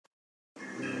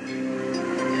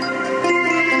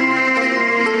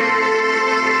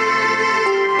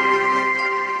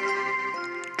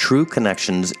True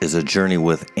Connections is a journey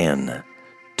within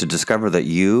to discover that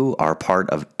you are part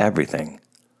of everything.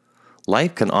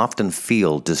 Life can often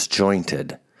feel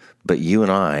disjointed, but you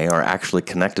and I are actually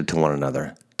connected to one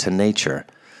another, to nature,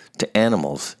 to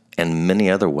animals, and many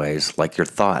other ways like your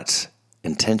thoughts,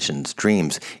 intentions,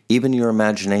 dreams, even your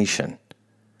imagination.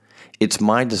 It's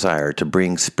my desire to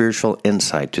bring spiritual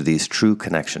insight to these true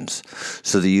connections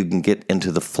so that you can get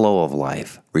into the flow of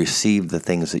life, receive the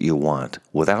things that you want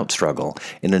without struggle,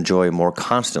 and enjoy a more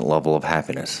constant level of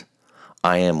happiness.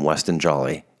 I am Weston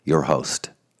Jolly, your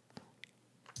host.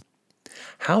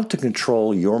 How to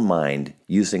control your mind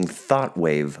using thought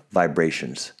wave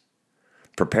vibrations.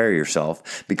 Prepare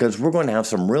yourself because we're going to have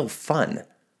some real fun.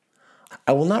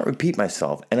 I will not repeat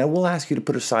myself, and I will ask you to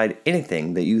put aside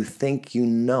anything that you think you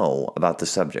know about the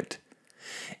subject.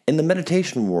 In the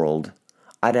meditation world,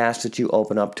 I'd ask that you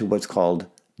open up to what's called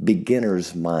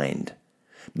beginner's mind.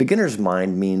 Beginner's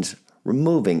mind means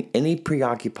removing any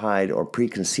preoccupied or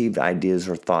preconceived ideas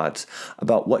or thoughts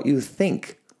about what you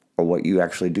think or what you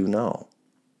actually do know.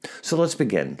 So let's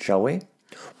begin, shall we?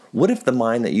 What if the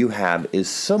mind that you have is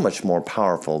so much more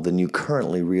powerful than you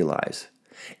currently realize?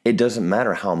 It doesn't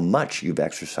matter how much you've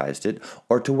exercised it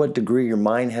or to what degree your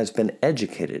mind has been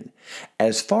educated.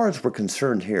 As far as we're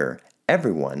concerned here,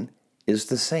 everyone is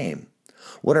the same.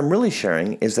 What I'm really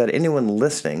sharing is that anyone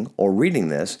listening or reading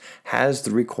this has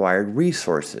the required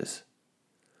resources.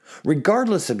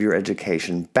 Regardless of your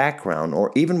education, background,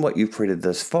 or even what you've created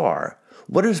thus far,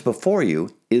 what is before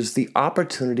you is the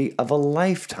opportunity of a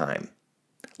lifetime.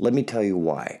 Let me tell you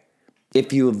why.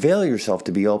 If you avail yourself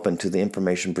to be open to the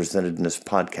information presented in this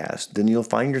podcast, then you'll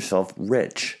find yourself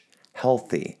rich,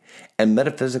 healthy, and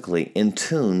metaphysically in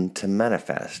tune to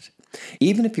manifest.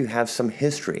 Even if you have some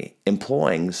history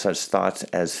employing such thoughts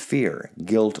as fear,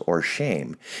 guilt, or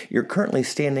shame, you're currently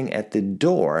standing at the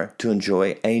door to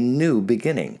enjoy a new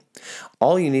beginning.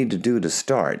 All you need to do to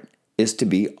start is to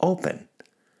be open.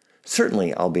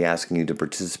 Certainly, I'll be asking you to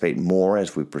participate more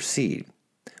as we proceed.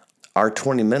 Our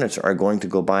 20 minutes are going to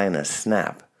go by in a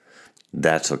snap.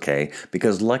 That's okay,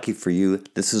 because lucky for you,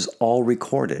 this is all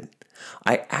recorded.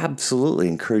 I absolutely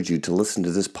encourage you to listen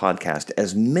to this podcast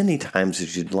as many times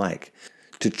as you'd like.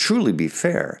 To truly be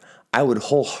fair, I would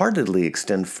wholeheartedly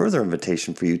extend further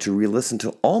invitation for you to re-listen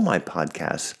to all my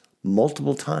podcasts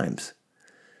multiple times.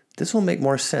 This will make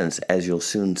more sense as you'll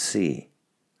soon see.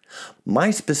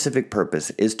 My specific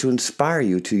purpose is to inspire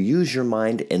you to use your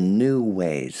mind in new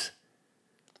ways.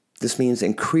 This means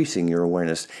increasing your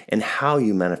awareness in how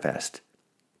you manifest.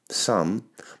 Some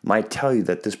might tell you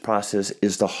that this process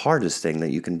is the hardest thing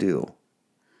that you can do.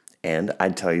 And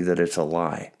I'd tell you that it's a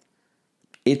lie.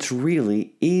 It's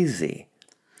really easy.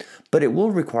 But it will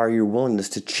require your willingness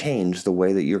to change the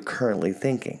way that you're currently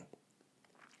thinking.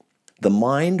 The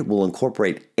mind will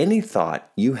incorporate any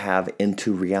thought you have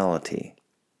into reality.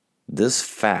 This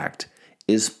fact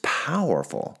is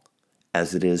powerful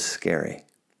as it is scary.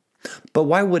 But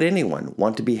why would anyone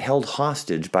want to be held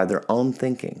hostage by their own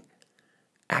thinking?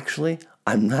 Actually,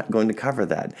 I'm not going to cover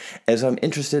that, as I'm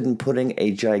interested in putting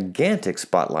a gigantic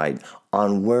spotlight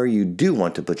on where you do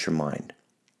want to put your mind.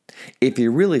 If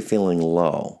you're really feeling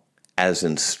low, as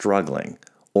in struggling,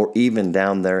 or even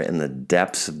down there in the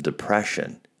depths of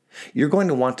depression, you're going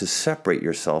to want to separate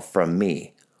yourself from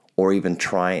me, or even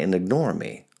try and ignore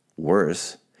me.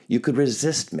 Worse, you could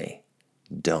resist me.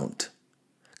 Don't.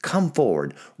 Come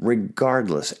forward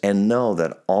regardless and know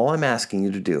that all I'm asking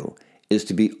you to do is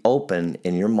to be open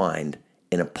in your mind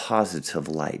in a positive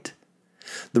light.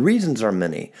 The reasons are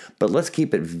many, but let's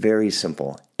keep it very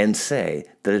simple and say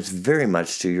that it's very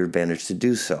much to your advantage to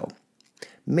do so.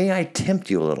 May I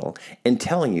tempt you a little in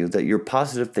telling you that your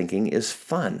positive thinking is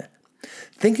fun.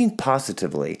 Thinking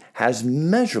positively has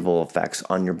measurable effects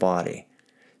on your body.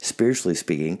 Spiritually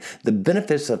speaking, the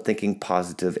benefits of thinking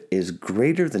positive is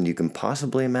greater than you can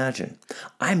possibly imagine.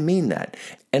 I mean that,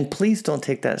 and please don't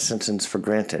take that sentence for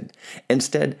granted.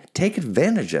 Instead, take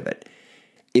advantage of it.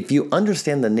 If you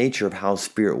understand the nature of how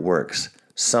spirit works,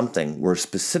 something we're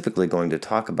specifically going to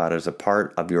talk about as a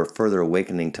part of your further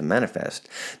awakening to manifest,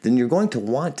 then you're going to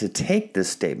want to take this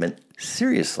statement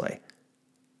seriously.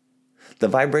 The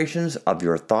vibrations of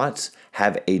your thoughts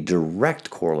have a direct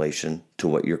correlation to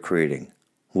what you're creating.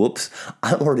 Whoops,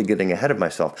 I'm already getting ahead of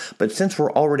myself. But since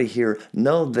we're already here,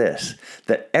 know this,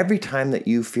 that every time that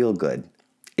you feel good,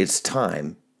 it's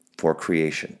time for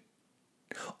creation.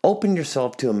 Open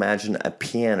yourself to imagine a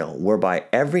piano whereby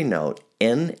every note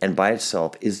in and by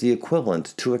itself is the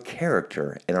equivalent to a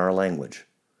character in our language.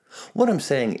 What I'm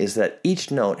saying is that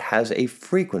each note has a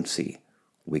frequency.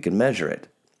 We can measure it.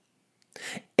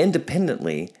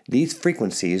 Independently, these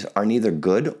frequencies are neither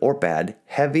good or bad,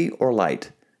 heavy or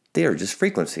light. They are just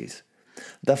frequencies.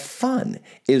 The fun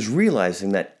is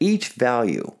realizing that each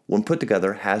value, when put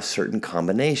together, has certain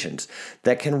combinations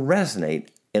that can resonate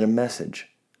in a message.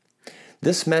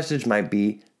 This message might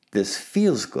be, this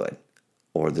feels good,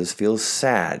 or this feels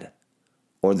sad,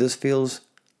 or this feels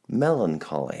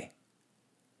melancholy.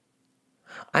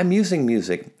 I'm using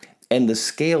music and the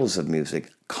scales of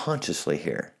music consciously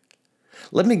here.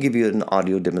 Let me give you an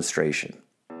audio demonstration.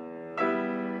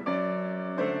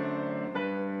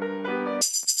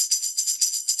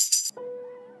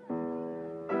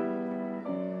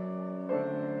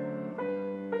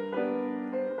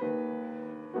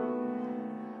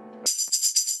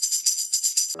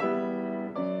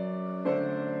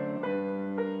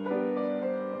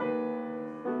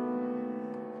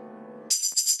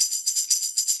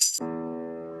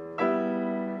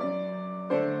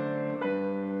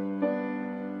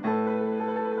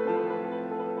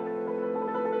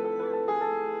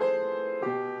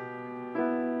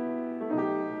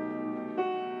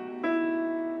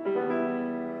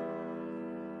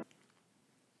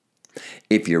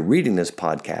 If you're reading this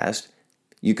podcast,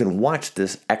 you can watch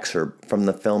this excerpt from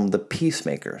the film The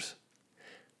Peacemakers.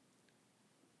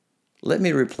 Let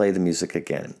me replay the music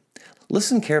again.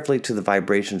 Listen carefully to the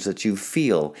vibrations that you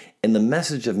feel in the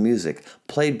message of music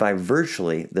played by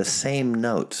virtually the same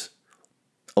notes.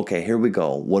 Okay, here we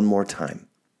go, one more time.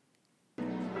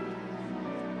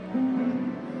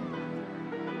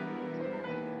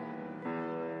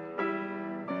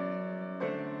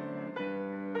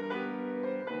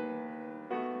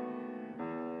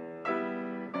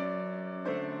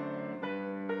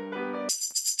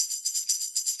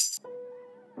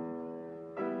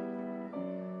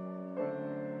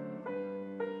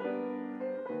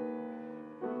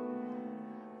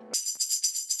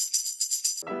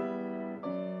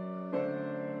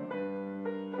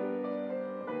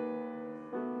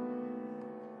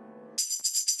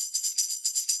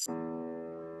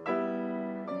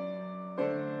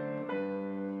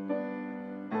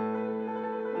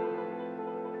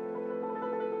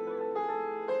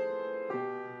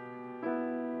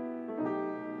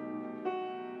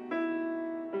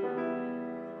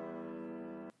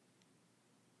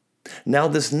 Now,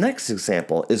 this next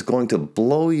example is going to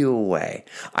blow you away.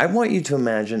 I want you to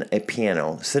imagine a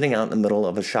piano sitting out in the middle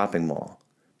of a shopping mall.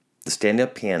 The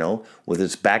stand-up piano, with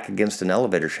its back against an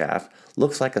elevator shaft,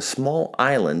 looks like a small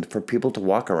island for people to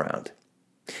walk around.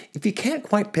 If you can't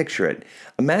quite picture it,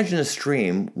 imagine a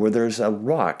stream where there's a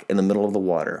rock in the middle of the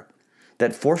water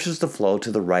that forces the flow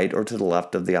to the right or to the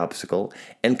left of the obstacle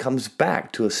and comes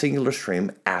back to a singular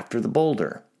stream after the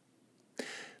boulder.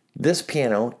 This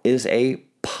piano is a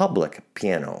public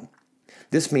piano.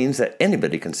 This means that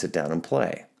anybody can sit down and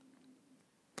play.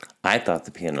 I thought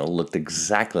the piano looked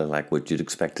exactly like what you'd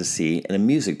expect to see in a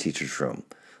music teacher's room,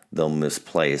 though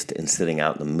misplaced and sitting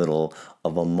out in the middle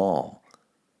of a mall.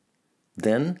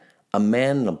 Then a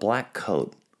man in a black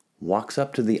coat walks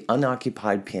up to the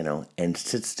unoccupied piano and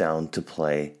sits down to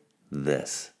play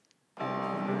this.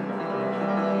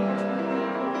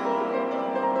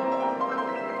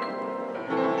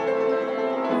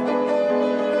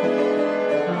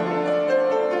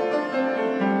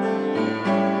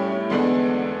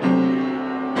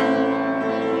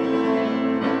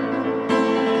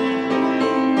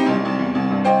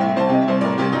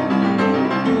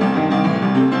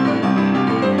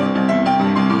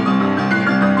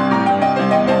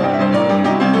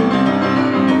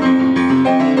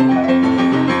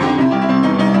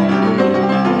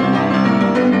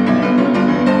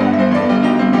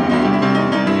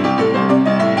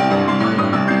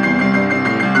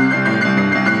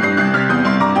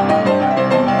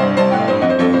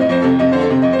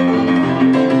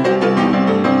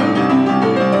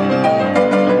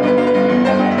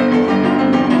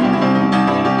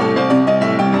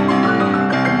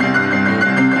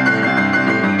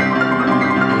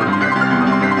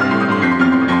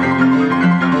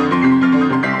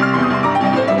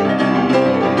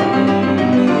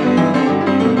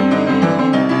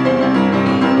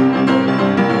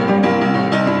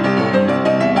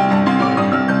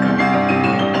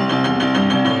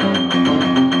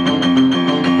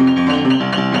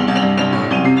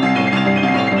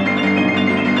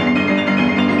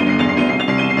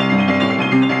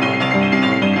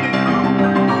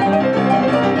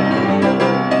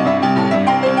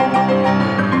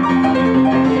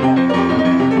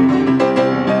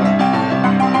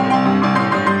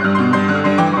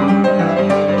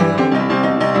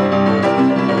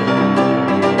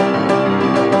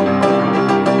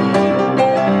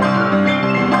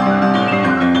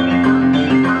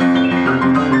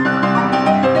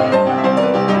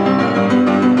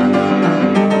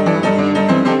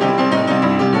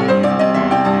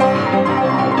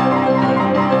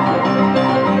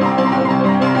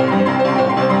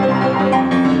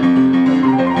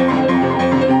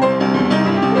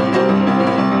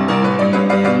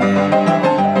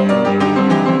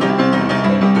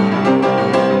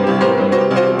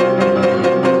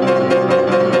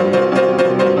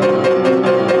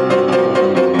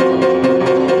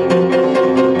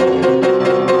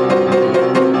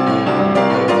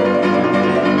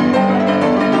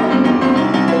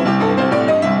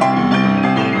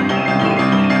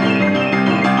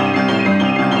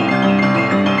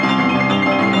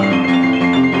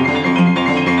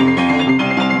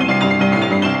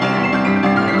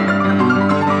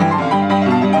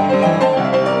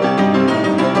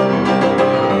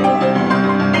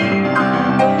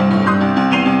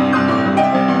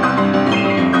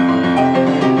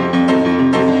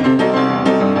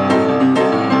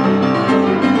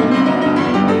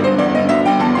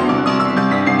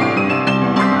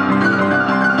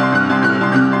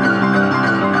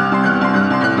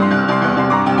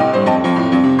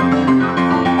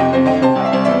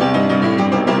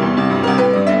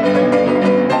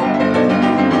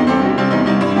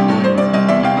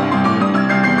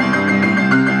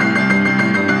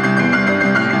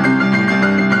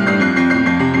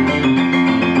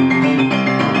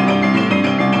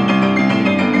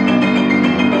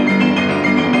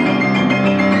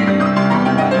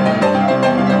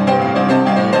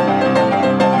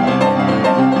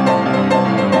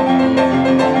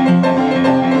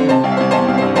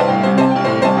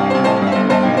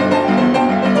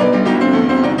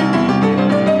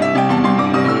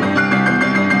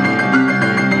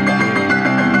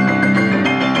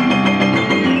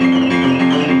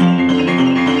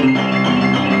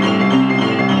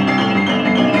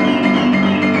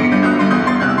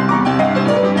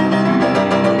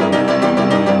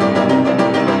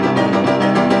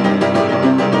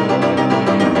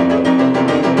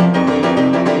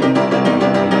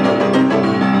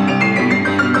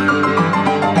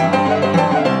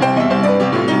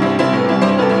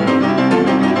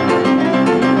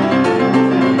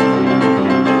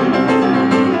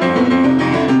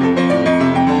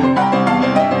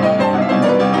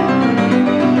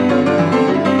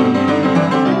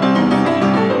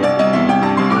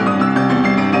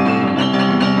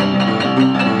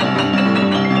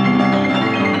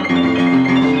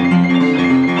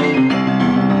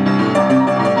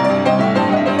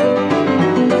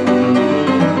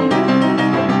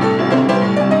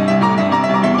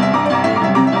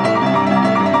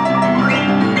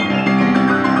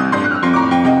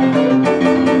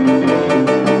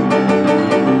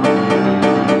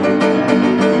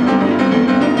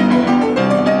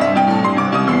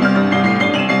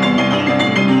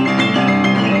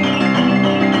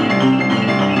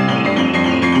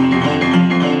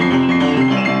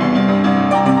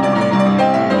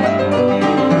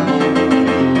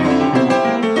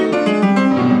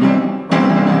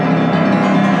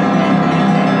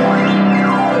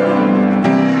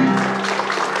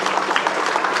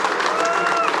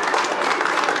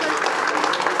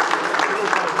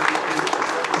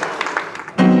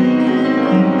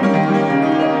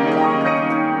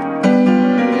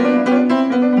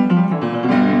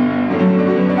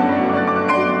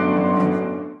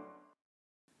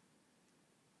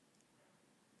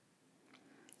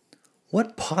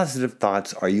 positive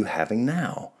thoughts are you having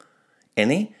now?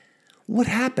 Any? What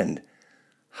happened?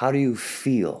 How do you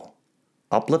feel?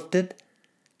 Uplifted?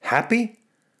 Happy?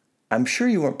 I'm sure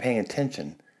you weren't paying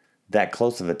attention, that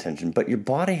close of attention, but your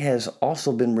body has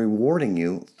also been rewarding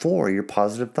you for your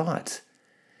positive thoughts.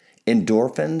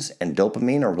 Endorphins and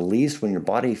dopamine are released when your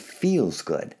body feels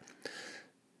good.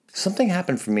 Something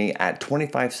happened for me at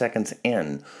 25 seconds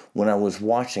in when I was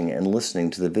watching and listening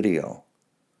to the video.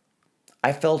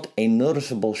 I felt a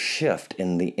noticeable shift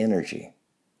in the energy.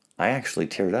 I actually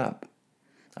teared up.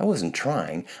 I wasn't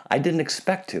trying. I didn't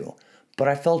expect to, but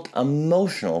I felt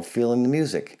emotional feeling the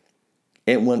music.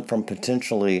 It went from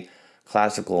potentially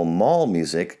classical mall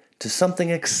music to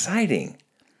something exciting.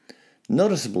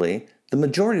 Noticeably, the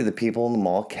majority of the people in the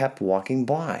mall kept walking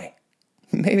by.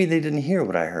 Maybe they didn't hear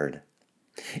what I heard.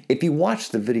 If you watch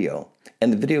the video,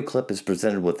 and the video clip is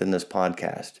presented within this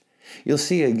podcast, you'll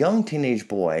see a young teenage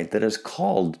boy that is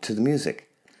called to the music.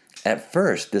 At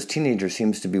first, this teenager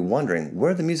seems to be wondering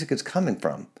where the music is coming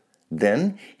from.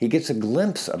 Then, he gets a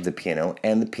glimpse of the piano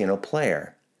and the piano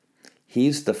player.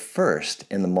 He's the first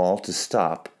in the mall to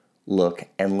stop, look,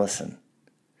 and listen.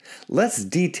 Let's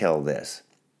detail this.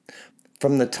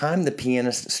 From the time the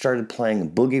pianist started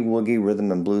playing boogie-woogie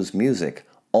rhythm and blues music,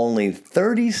 only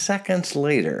 30 seconds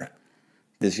later,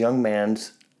 this young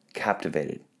man's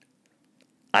captivated.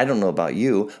 I don't know about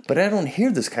you, but I don't hear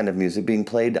this kind of music being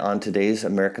played on today's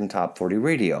American Top 40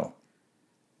 radio.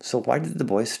 So why did the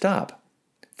boy stop?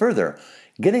 Further,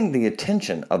 getting the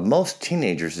attention of most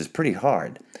teenagers is pretty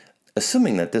hard.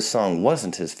 Assuming that this song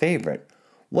wasn't his favorite,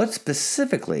 what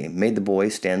specifically made the boy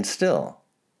stand still?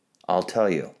 I'll tell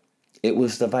you. It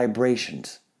was the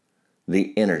vibrations,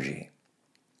 the energy.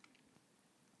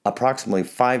 Approximately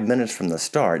 5 minutes from the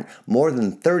start, more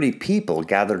than 30 people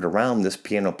gathered around this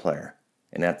piano player.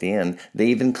 And at the end, they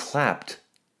even clapped.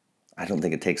 I don't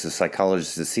think it takes a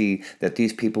psychologist to see that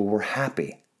these people were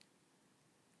happy.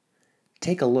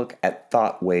 Take a look at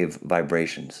thought wave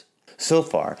vibrations. So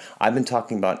far, I've been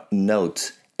talking about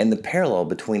notes and the parallel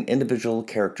between individual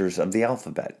characters of the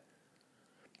alphabet.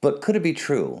 But could it be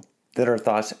true that our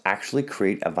thoughts actually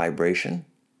create a vibration?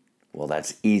 Well,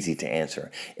 that's easy to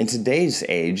answer. In today's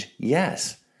age,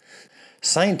 yes.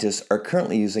 Scientists are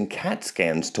currently using CAT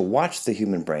scans to watch the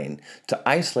human brain to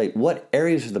isolate what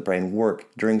areas of the brain work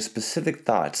during specific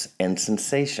thoughts and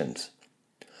sensations.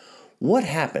 What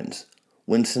happens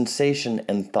when sensation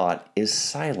and thought is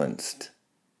silenced?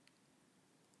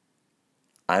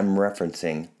 I'm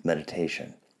referencing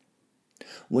meditation.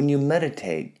 When you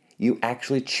meditate, you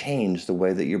actually change the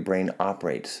way that your brain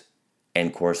operates,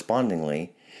 and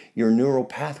correspondingly, your neural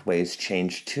pathways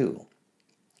change too.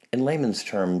 In layman's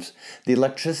terms, the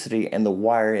electricity and the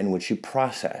wire in which you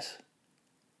process.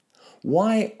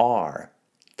 Why are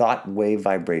thought wave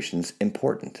vibrations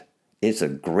important? It's a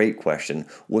great question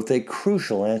with a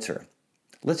crucial answer.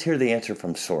 Let's hear the answer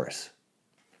from source.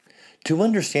 To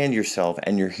understand yourself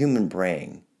and your human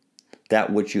brain,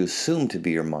 that which you assume to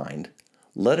be your mind,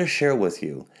 let us share with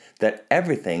you that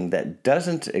everything that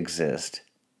doesn't exist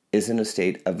is in a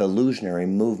state of illusionary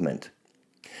movement.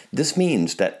 This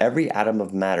means that every atom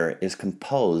of matter is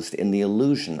composed in the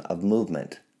illusion of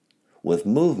movement. With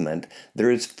movement,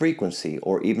 there is frequency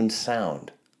or even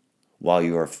sound. While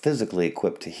you are physically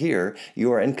equipped to hear,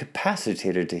 you are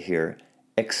incapacitated to hear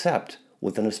except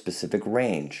within a specific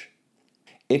range.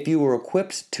 If you were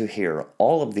equipped to hear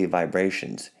all of the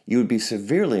vibrations, you would be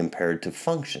severely impaired to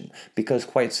function because,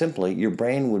 quite simply, your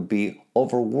brain would be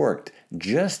overworked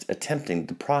just attempting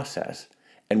to process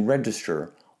and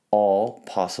register all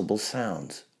possible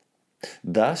sounds.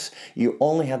 Thus, you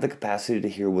only have the capacity to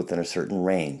hear within a certain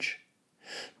range.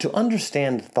 To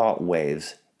understand thought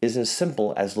waves is as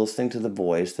simple as listening to the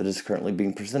voice that is currently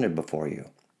being presented before you.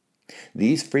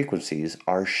 These frequencies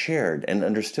are shared and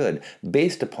understood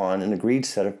based upon an agreed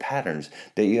set of patterns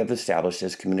that you have established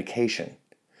as communication.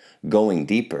 Going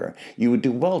deeper, you would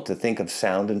do well to think of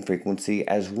sound and frequency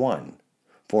as one,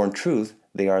 for in truth,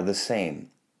 they are the same.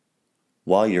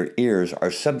 While your ears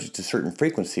are subject to certain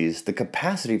frequencies, the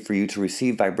capacity for you to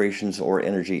receive vibrations or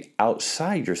energy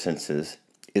outside your senses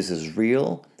is as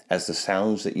real as the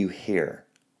sounds that you hear.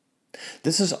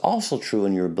 This is also true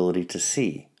in your ability to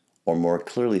see, or more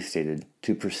clearly stated,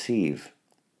 to perceive.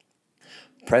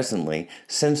 Presently,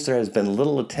 since there has been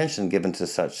little attention given to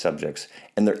such subjects,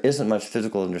 and there isn't much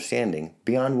physical understanding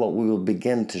beyond what we will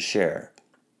begin to share,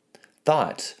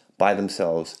 thoughts by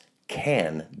themselves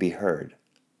can be heard.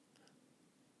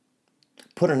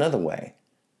 Put another way,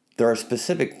 there are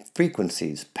specific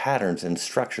frequencies, patterns, and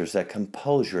structures that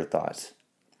compose your thoughts.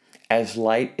 as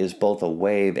light is both a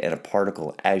wave and a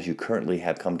particle as you currently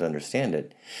have come to understand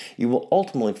it, you will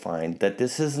ultimately find that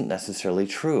this isn't necessarily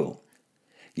true.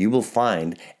 You will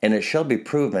find, and it shall be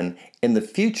proven in the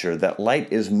future, that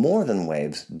light is more than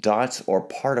waves, dots, or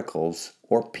particles,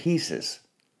 or pieces.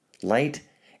 Light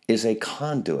is a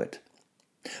conduit.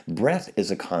 Breath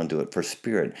is a conduit for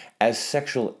spirit, as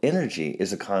sexual energy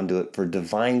is a conduit for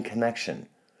divine connection,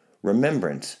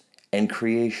 remembrance, and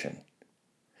creation.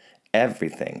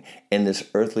 Everything in this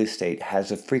earthly state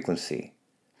has a frequency.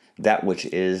 That which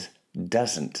is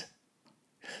doesn't.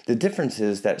 The difference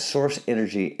is that source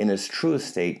energy in its truest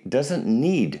state doesn't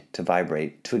need to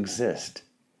vibrate to exist.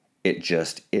 It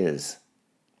just is.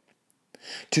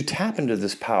 To tap into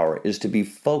this power is to be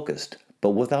focused, but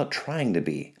without trying to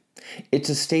be. It's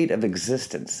a state of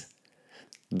existence.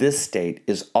 This state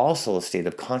is also a state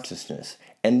of consciousness,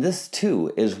 and this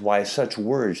too is why such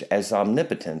words as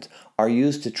omnipotent are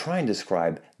used to try and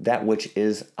describe that which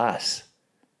is us.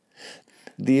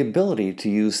 The ability to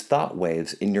use thought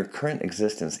waves in your current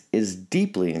existence is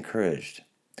deeply encouraged.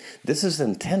 This is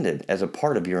intended as a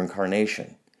part of your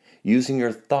incarnation. Using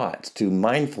your thoughts to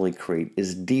mindfully create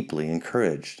is deeply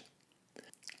encouraged.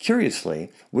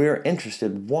 Curiously, we are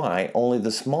interested why only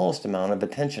the smallest amount of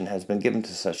attention has been given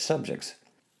to such subjects.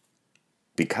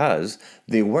 Because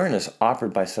the awareness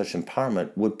offered by such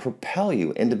empowerment would propel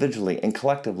you individually and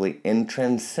collectively in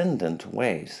transcendent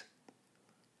ways.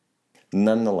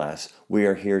 Nonetheless, we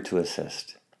are here to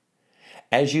assist.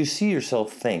 As you see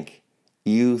yourself think,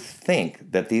 you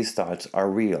think that these thoughts are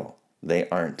real. They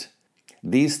aren't.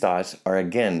 These thoughts are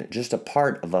again just a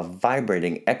part of a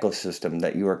vibrating ecosystem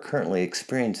that you are currently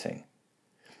experiencing.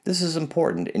 This is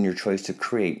important in your choice to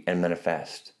create and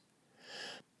manifest.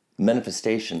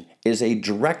 Manifestation is a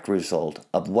direct result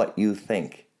of what you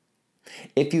think.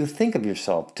 If you think of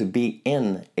yourself to be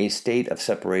in a state of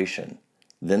separation,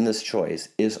 then this choice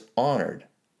is honored.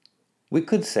 We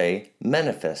could say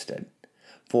manifested,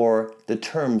 for the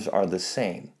terms are the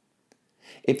same.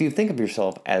 If you think of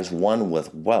yourself as one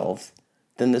with wealth,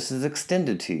 then this is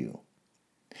extended to you.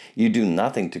 You do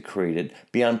nothing to create it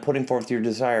beyond putting forth your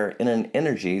desire in an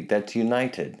energy that's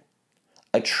united.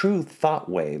 A true thought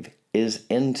wave is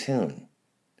in tune.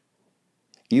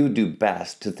 You would do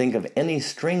best to think of any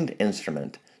stringed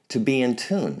instrument to be in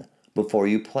tune before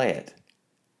you play it.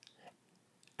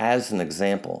 As an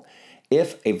example,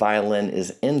 if a violin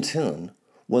is in tune,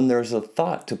 when there's a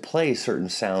thought to play certain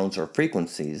sounds or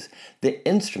frequencies, the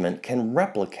instrument can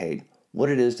replicate what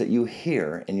it is that you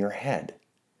hear in your head.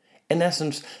 In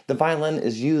essence, the violin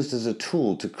is used as a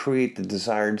tool to create the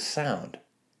desired sound.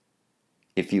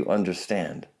 If you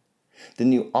understand,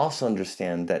 then you also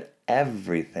understand that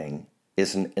everything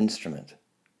is an instrument.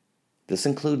 This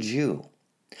includes you.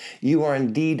 You are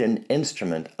indeed an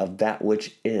instrument of that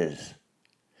which is.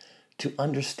 To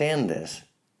understand this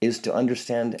is to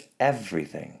understand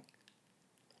everything.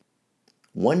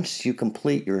 Once you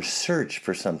complete your search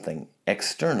for something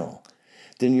external,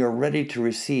 then you're ready to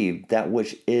receive that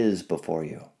which is before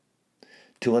you.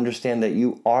 To understand that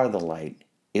you are the light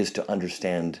is to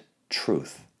understand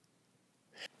truth.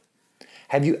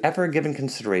 Have you ever given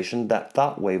consideration that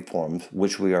thought waveforms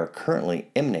which we are currently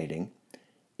emanating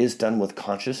is done with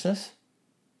consciousness?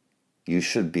 You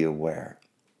should be aware.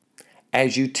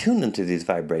 As you tune into these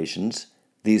vibrations,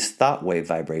 these thought wave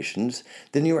vibrations,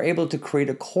 then you are able to create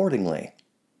accordingly.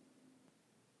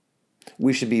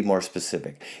 We should be more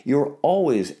specific. You're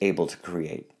always able to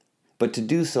create, but to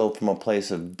do so from a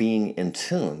place of being in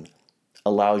tune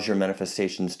allows your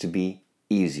manifestations to be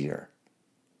easier.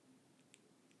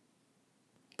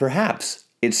 Perhaps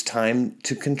it's time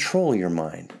to control your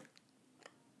mind.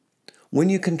 When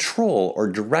you control or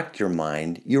direct your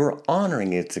mind, you're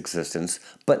honoring its existence,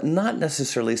 but not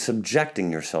necessarily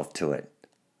subjecting yourself to it.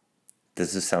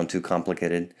 Does this sound too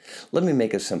complicated? Let me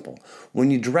make it simple.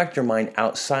 When you direct your mind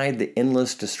outside the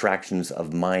endless distractions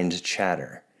of mind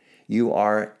chatter, you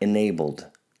are enabled.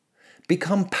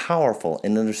 Become powerful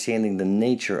in understanding the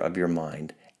nature of your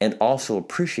mind and also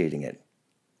appreciating it.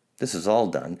 This is all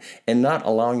done and not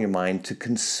allowing your mind to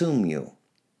consume you.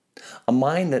 A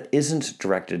mind that isn't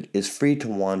directed is free to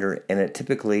wander, and it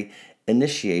typically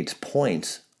initiates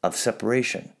points of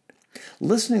separation.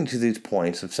 Listening to these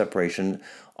points of separation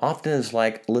often is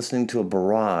like listening to a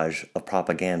barrage of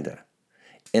propaganda.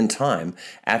 In time,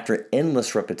 after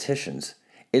endless repetitions,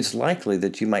 it's likely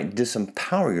that you might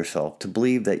disempower yourself to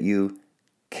believe that you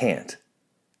can't.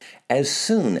 As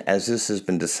soon as this has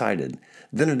been decided,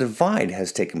 then a divide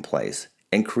has taken place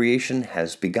and creation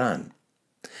has begun.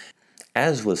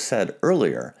 As was said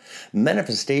earlier,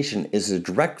 manifestation is a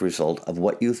direct result of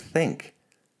what you think.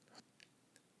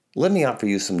 Let me offer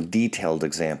you some detailed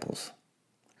examples.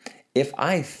 If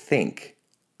I think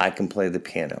I can play the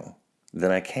piano,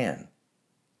 then I can.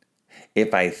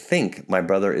 If I think my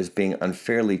brother is being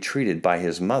unfairly treated by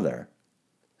his mother,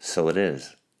 so it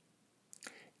is.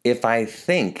 If I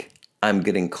think I'm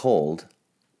getting cold,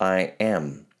 I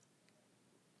am.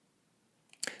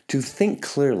 To think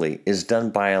clearly is done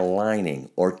by aligning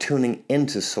or tuning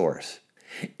into source.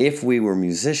 If we were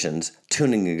musicians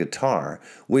tuning a guitar,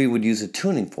 we would use a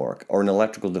tuning fork or an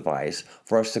electrical device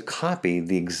for us to copy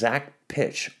the exact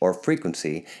pitch or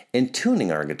frequency in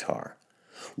tuning our guitar.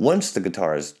 Once the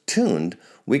guitar is tuned,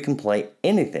 we can play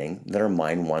anything that our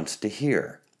mind wants to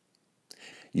hear.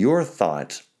 Your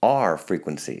thoughts are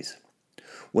frequencies.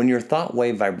 When your thought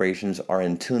wave vibrations are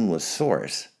in tune with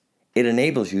source, it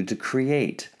enables you to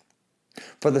create.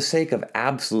 For the sake of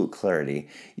absolute clarity,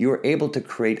 you are able to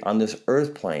create on this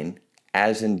earth plane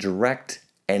as in direct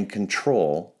and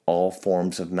control all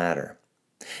forms of matter.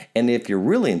 And if you're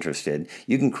really interested,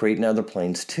 you can create in other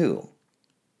planes too.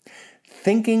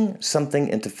 Thinking something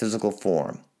into physical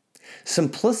form.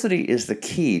 Simplicity is the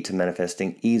key to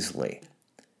manifesting easily.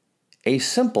 A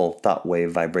simple thought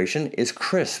wave vibration is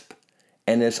crisp,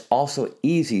 and it's also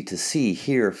easy to see,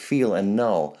 hear, feel, and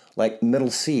know, like middle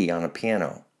C on a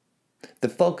piano. The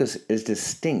focus is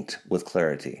distinct with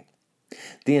clarity.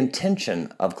 The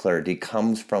intention of clarity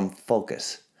comes from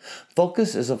focus.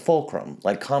 Focus is a fulcrum,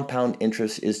 like compound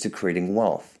interest is to creating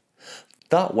wealth.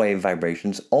 Thought wave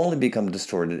vibrations only become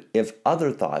distorted if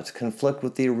other thoughts conflict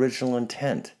with the original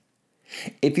intent.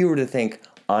 If you were to think,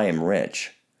 I am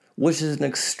rich, which is an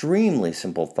extremely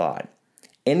simple thought,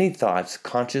 any thoughts,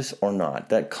 conscious or not,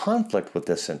 that conflict with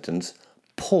this sentence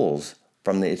pulls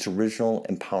from its original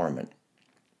empowerment.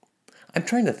 I'm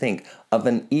trying to think of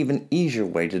an even easier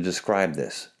way to describe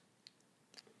this.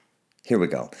 Here we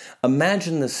go.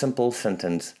 Imagine the simple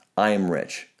sentence, I am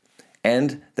rich,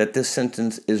 and that this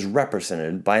sentence is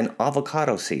represented by an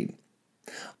avocado seed.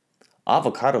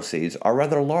 Avocado seeds are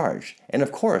rather large, and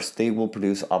of course they will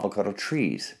produce avocado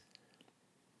trees.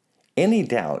 Any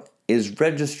doubt is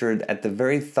registered at the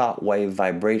very thought wave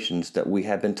vibrations that we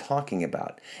have been talking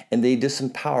about, and they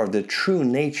disempower the true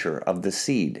nature of the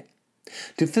seed.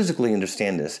 To physically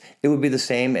understand this, it would be the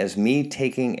same as me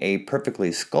taking a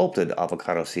perfectly sculpted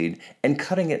avocado seed and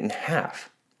cutting it in half.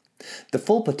 The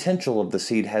full potential of the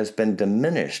seed has been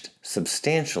diminished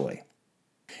substantially.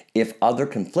 If other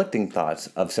conflicting thoughts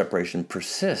of separation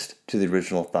persist to the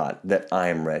original thought that I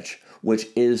am rich, which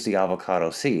is the avocado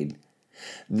seed,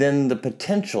 then the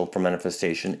potential for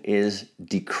manifestation is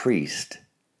decreased.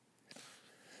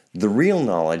 The real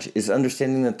knowledge is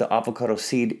understanding that the avocado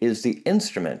seed is the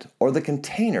instrument or the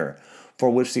container for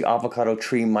which the avocado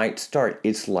tree might start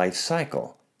its life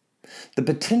cycle. The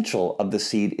potential of the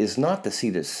seed is not the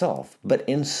seed itself, but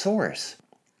in source.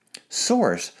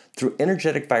 Source, through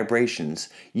energetic vibrations,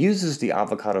 uses the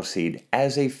avocado seed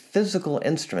as a physical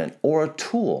instrument or a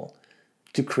tool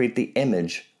to create the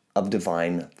image of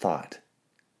divine thought.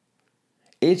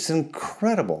 It's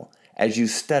incredible as you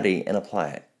study and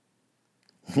apply it.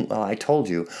 Well, I told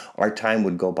you our time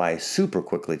would go by super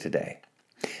quickly today.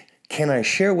 Can I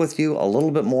share with you a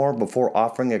little bit more before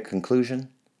offering a conclusion?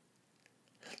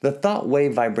 The thought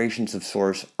wave vibrations of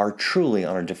Source are truly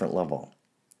on a different level.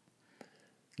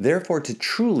 Therefore, to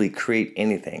truly create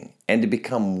anything and to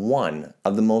become one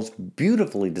of the most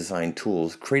beautifully designed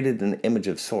tools created in the image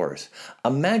of Source,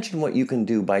 imagine what you can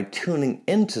do by tuning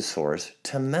into Source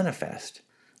to manifest.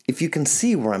 If you can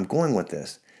see where I'm going with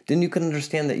this, then you can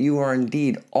understand that you are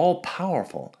indeed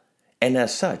all-powerful, and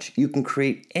as such, you can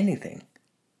create anything.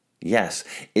 Yes,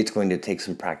 it's going to take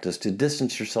some practice to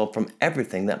distance yourself from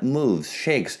everything that moves,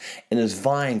 shakes, and is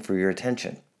vying for your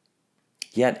attention.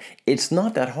 Yet, it's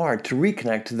not that hard to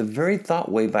reconnect to the very thought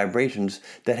wave vibrations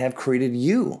that have created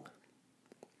you.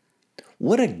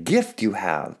 What a gift you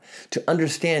have to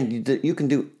understand that you can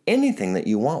do anything that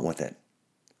you want with it.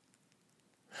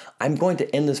 I'm going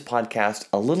to end this podcast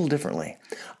a little differently.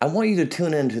 I want you to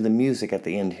tune in to the music at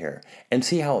the end here and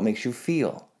see how it makes you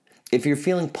feel. If you're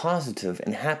feeling positive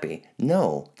and happy,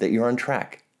 know that you're on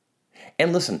track.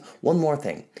 And listen, one more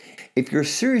thing. If you're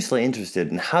seriously interested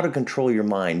in how to control your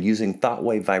mind using thought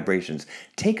wave vibrations,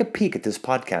 take a peek at this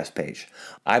podcast page.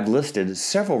 I've listed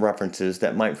several references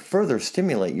that might further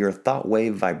stimulate your thought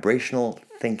wave vibrational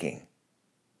thinking.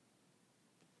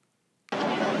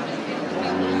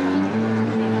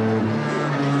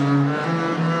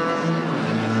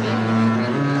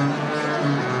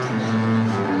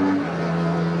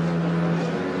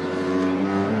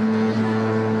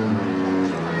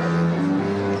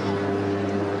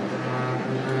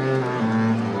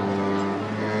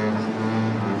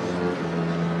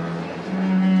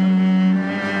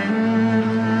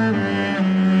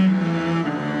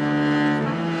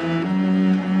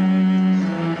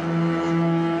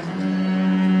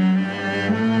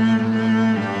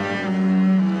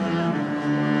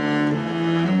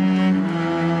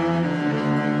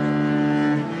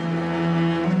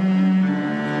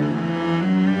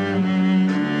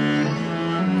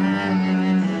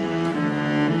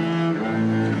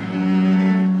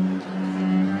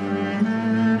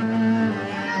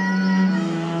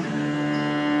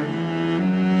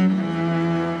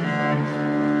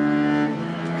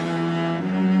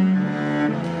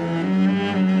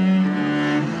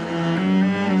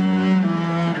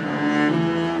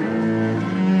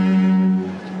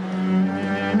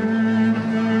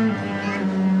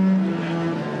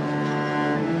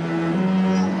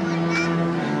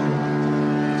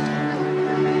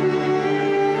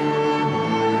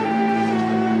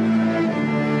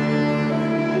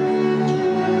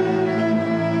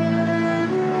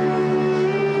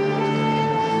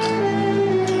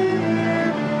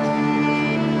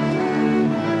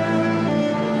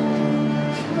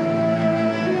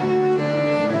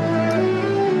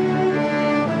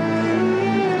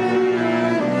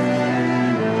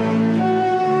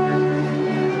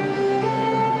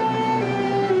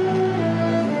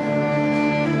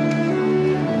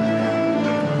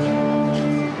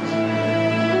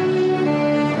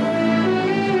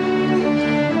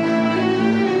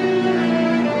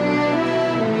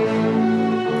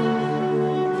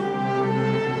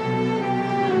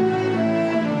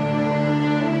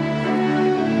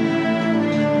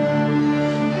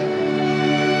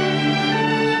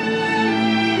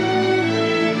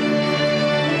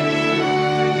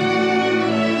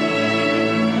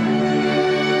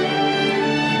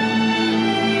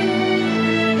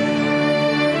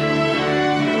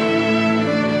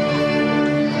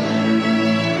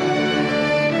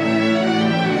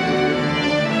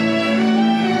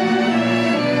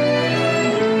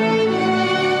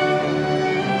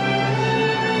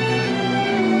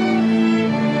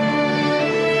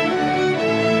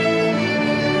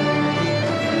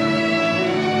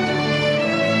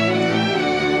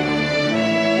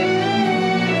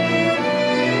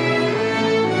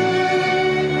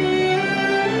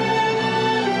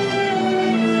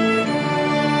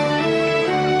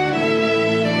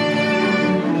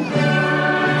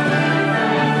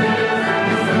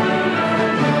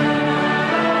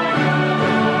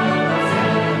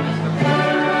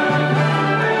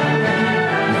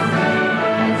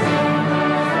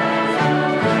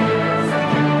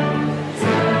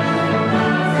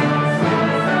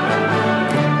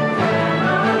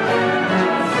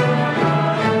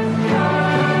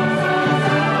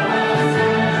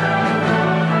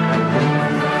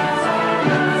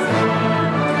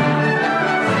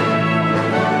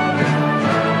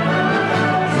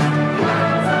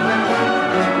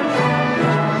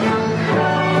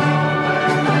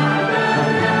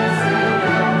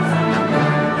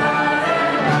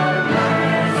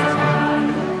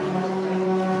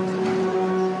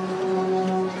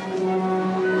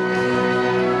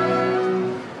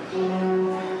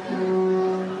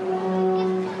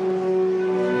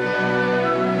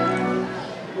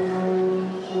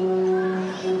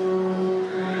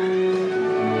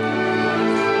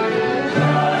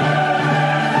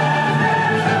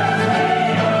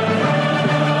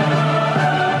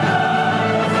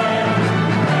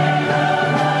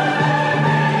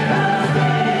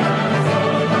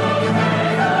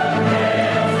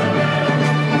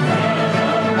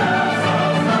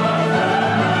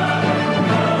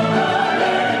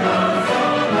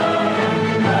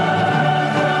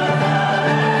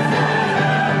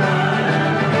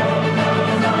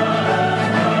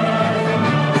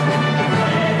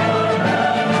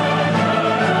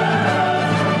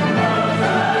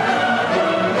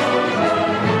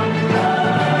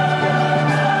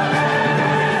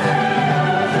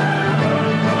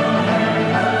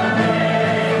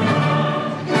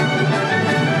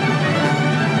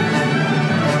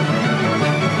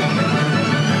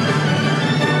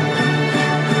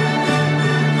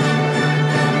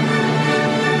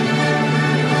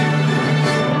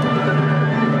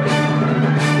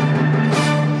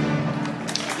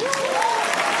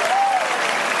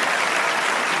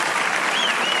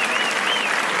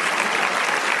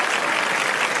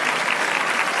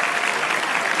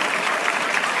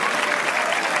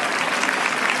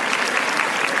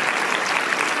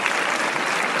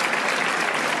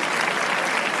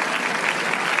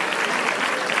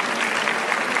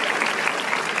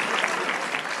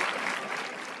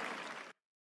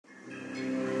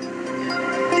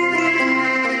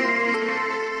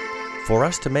 For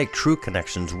us to make true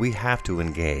connections, we have to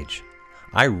engage.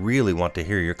 I really want to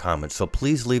hear your comments, so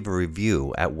please leave a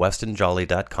review at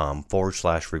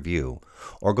westonjolly.com/review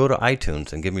or go to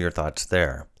iTunes and give me your thoughts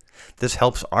there. This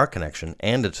helps our connection,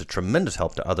 and it's a tremendous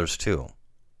help to others too.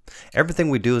 Everything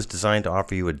we do is designed to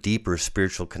offer you a deeper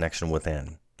spiritual connection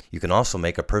within. You can also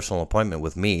make a personal appointment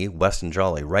with me, Weston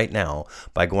Jolly, right now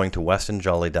by going to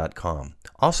westonjolly.com.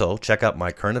 Also, check out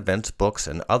my current events, books,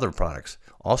 and other products.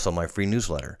 Also, my free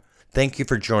newsletter. Thank you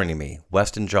for joining me,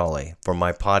 Weston Jolly, for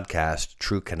my podcast,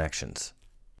 True Connections.